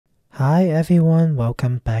Hi everyone,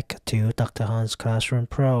 welcome back to Dr. Hong's Classroom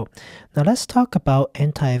Pro. Now let's talk about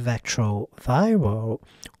antiretroviral,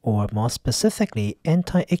 or more specifically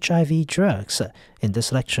anti-HIV drugs in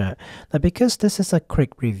this lecture. Now because this is a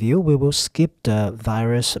quick review, we will skip the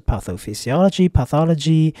virus pathophysiology,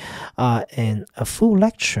 pathology, and a full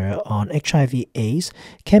lecture on HIV/AIDS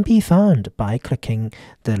can be found by clicking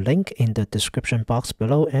the link in the description box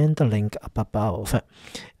below and the link up above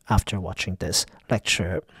after watching this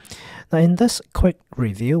lecture. Now in this quick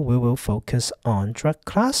review, we will focus on drug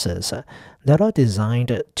classes that are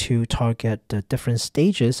designed to target the different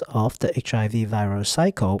stages of the HIV viral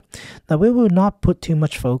cycle. Now we will not put too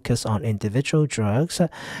much focus on individual drugs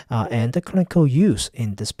and the clinical use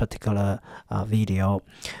in this particular video.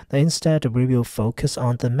 Now instead, we will focus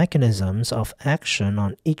on the mechanisms of action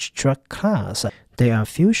on each drug class. They are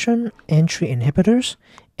fusion entry inhibitors,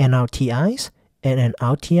 NRTIs, and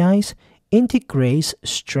NRTIs, integrase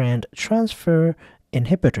strand transfer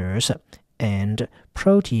inhibitors, and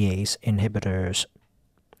protease inhibitors.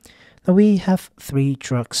 Now we have three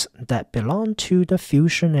drugs that belong to the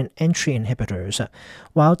fusion and entry inhibitors.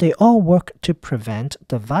 While they all work to prevent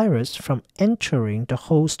the virus from entering the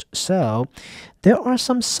host cell, there are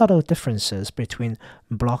some subtle differences between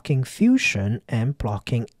blocking fusion and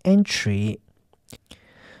blocking entry.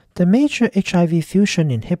 The major HIV fusion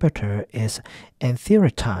inhibitor is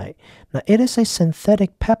enthioretide. Now, it is a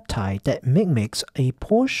synthetic peptide that mimics a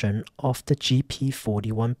portion of the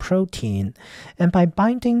GP41 protein, and by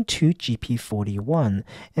binding to GP41,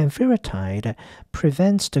 enthioretide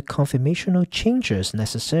prevents the conformational changes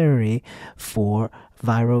necessary for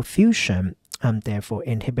viral fusion, therefore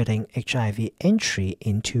inhibiting HIV entry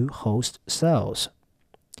into host cells.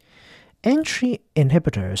 Entry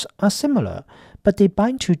inhibitors are similar, but they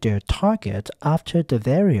bind to their target after the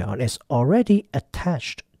virion is already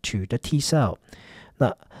attached to the T cell.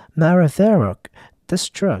 Now, Maratherok, this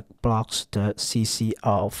drug blocks the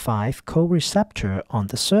CCR5 co-receptor on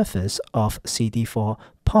the surface of CD4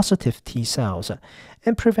 positive T cells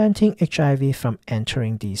and preventing HIV from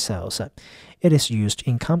entering these cells. It is used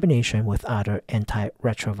in combination with other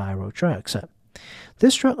anti-retroviral drugs.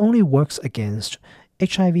 This drug only works against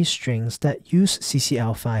HIV strains that use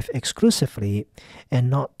CCL5 exclusively and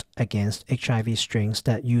not against HIV strains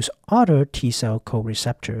that use other T-cell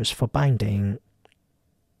co-receptors for binding.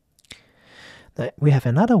 Now, we have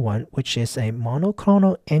another one, which is a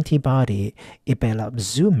monoclonal antibody,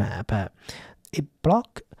 ibelazumab. It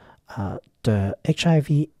blocks the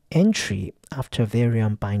HIV entry after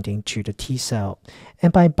virion binding to the T cell,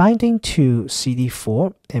 and by binding to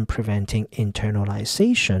CD4 and preventing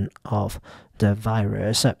internalization of the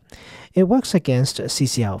virus. It works against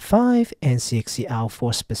CCL5 and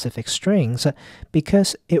CXCL4 specific strains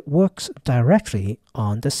because it works directly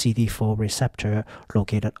on the CD4 receptor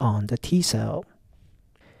located on the T cell.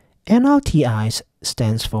 NRTIs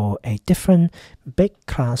stands for a different big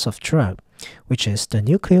class of drug, which is the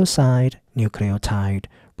nucleoside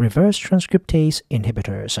reverse transcriptase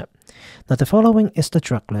inhibitors. Now the following is the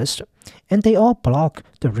drug list, and they all block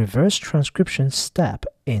the reverse transcription step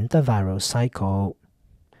in the viral cycle.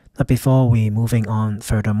 Now before we moving on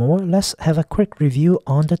furthermore, let's have a quick review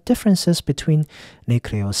on the differences between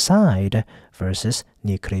nucleoside versus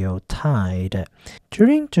nucleotide.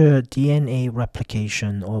 During the DNA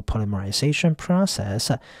replication or polymerization process,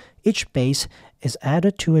 each base is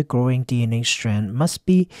added to a growing DNA strand must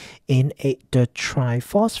be in the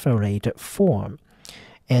triphosphorylated form,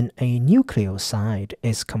 and a nucleoside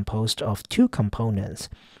is composed of two components,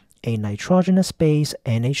 a nitrogenous base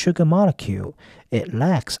and a sugar molecule. It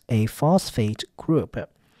lacks a phosphate group.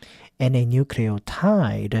 And a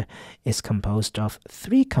nucleotide is composed of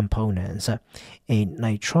three components, a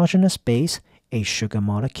nitrogenous base, a sugar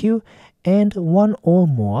molecule, and one or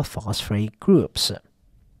more phosphate groups.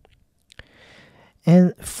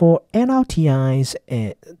 And for NRTIs,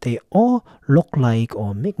 they all look like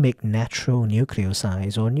or mimic natural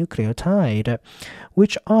nucleosides or nucleotide,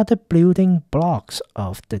 which are the building blocks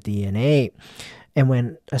of the DNA. And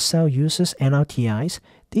when a cell uses NRTIs,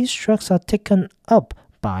 these drugs are taken up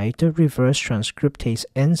by the reverse transcriptase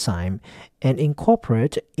enzyme and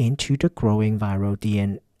incorporated into the growing viral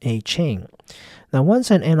DNA chain. Now,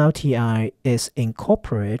 once an NRTI is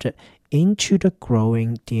incorporated into the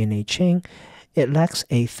growing DNA chain, it lacks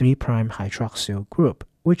a 3' hydroxyl group,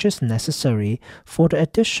 which is necessary for the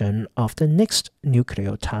addition of the next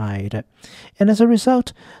nucleotide. And as a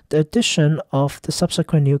result, the addition of the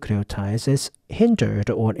subsequent nucleotides is hindered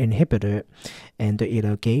or inhibited, and the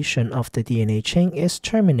elongation of the DNA chain is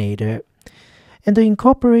terminated. And the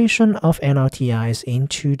incorporation of NRTIs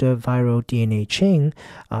into the viral DNA chain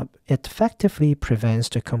effectively prevents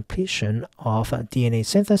the completion of DNA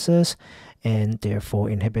synthesis and therefore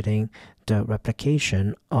inhibiting the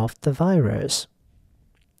replication of the virus.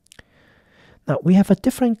 Now, we have a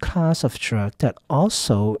different class of drug that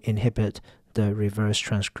also inhibit the reverse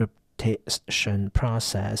transcription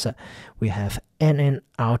process. We have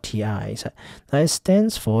NNRTIs. Now, it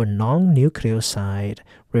stands for non-nucleoside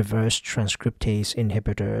reverse transcriptase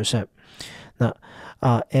inhibitors. Now,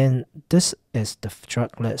 and this is the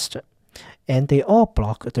drug list. And they all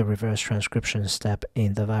block the reverse transcription step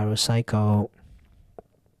in the viral cycle.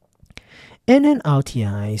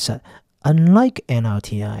 NNRTIs, unlike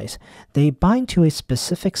NRTIs, they bind to a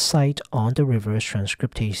specific site on the reverse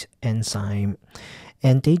transcriptase enzyme,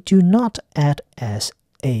 and they do not act as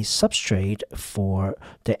a substrate for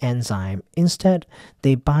the enzyme. Instead,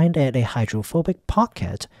 they bind at a hydrophobic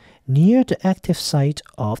pocket near the active site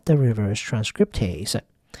of the reverse transcriptase.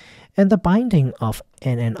 And the binding of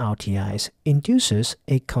NNRTIs induces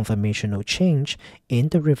a conformational change in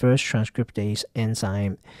the reverse transcriptase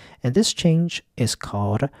enzyme, and this change is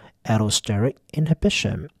called allosteric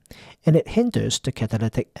inhibition, and it hinders the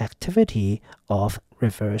catalytic activity of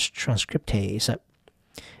reverse transcriptase.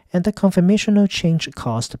 And the conformational change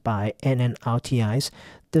caused by NNRTIs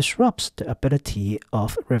disrupts the ability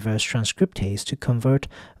of reverse transcriptase to convert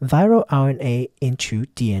viral RNA into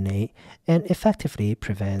DNA and effectively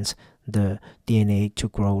prevents the DNA to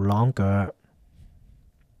grow longer.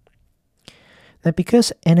 Now,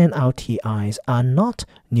 because NNRTIs are not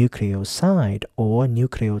nucleoside or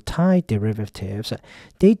nucleotide derivatives,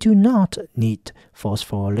 they do not need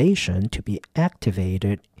phosphorylation to be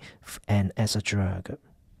activated and as a drug.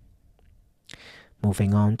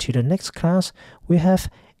 Moving on to the next class, we have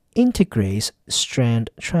integrase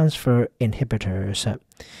strand transfer inhibitors,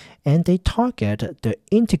 and they target the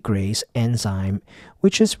integrase enzyme,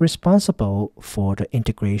 which is responsible for the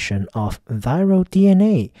integration of viral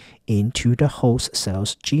DNA into the host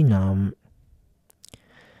cell's genome.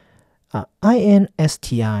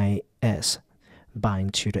 INSTIs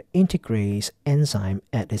bind to the integrase enzyme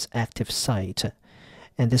at its active site,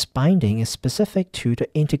 and this binding is specific to the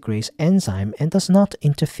integrase enzyme and does not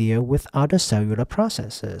interfere with other cellular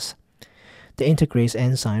processes. The integrase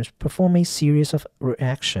enzymes perform a series of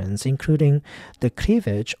reactions, including the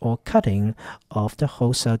cleavage or cutting of the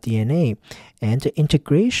host cell DNA and the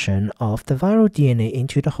integration of the viral DNA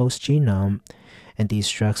into the host genome. And these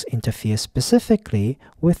drugs interfere specifically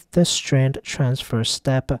with the strand transfer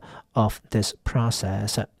step of this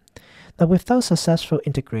process. Now, without successful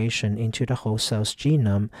integration into the host cell's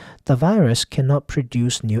genome, the virus cannot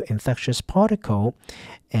produce new infectious particle,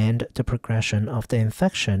 and the progression of the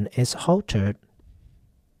infection is halted.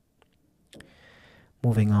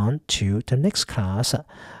 Moving on to the next class,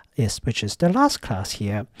 which is the last class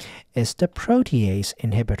here, is the protease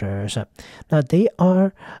inhibitors. Now, they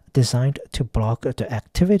are designed to block the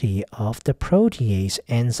activity of the protease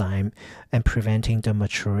enzyme and preventing the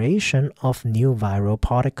maturation of new viral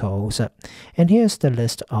particles. And here's the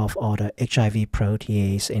list of all the HIV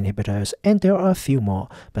protease inhibitors, and there are a few more,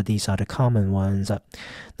 but these are the common ones.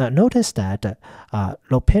 Now, notice that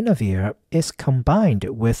lopinavir is combined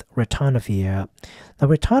with ritonavir. Now,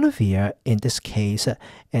 ritonavir in this case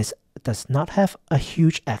does not have a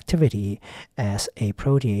huge activity as a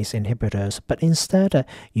protease inhibitor, but instead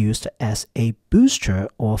used as a booster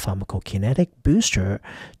or pharmacokinetic booster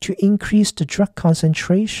to increase the drug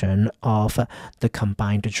concentration of the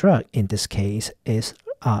combined drug. In this case is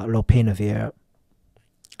lopinavir.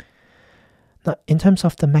 Now, in terms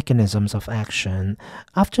of the mechanisms of action,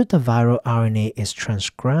 after the viral RNA is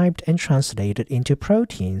transcribed and translated into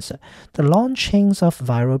proteins, the long chains of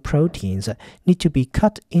viral proteins need to be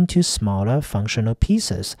cut into smaller functional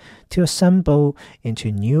pieces to assemble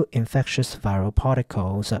into new infectious viral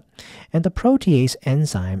particles. And the protease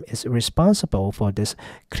enzyme is responsible for this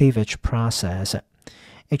cleavage process.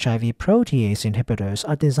 HIV protease inhibitors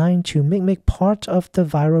are designed to mimic part of the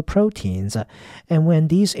viral proteins, and when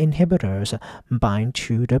these inhibitors bind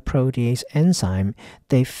to the protease enzyme,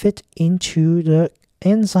 they fit into the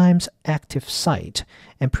enzyme's active site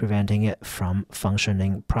and preventing it from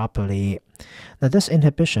functioning properly. Now, this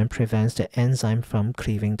inhibition prevents the enzyme from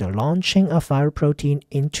cleaving the long chain of viral protein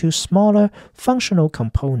into smaller functional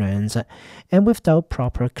components, and without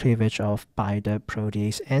proper cleavage by the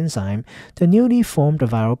protease enzyme, the newly formed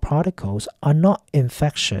viral particles are not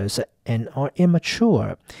infectious and are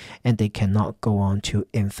immature, and they cannot go on to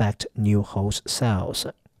infect new host cells.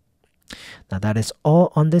 Now that is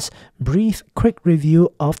all on this brief, quick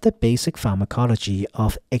review of the basic pharmacology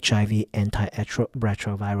of HIV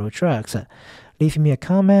anti-retroviral drugs. Leave me a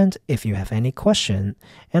comment if you have any question,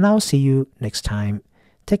 and I'll see you next time.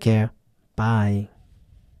 Take care. Bye.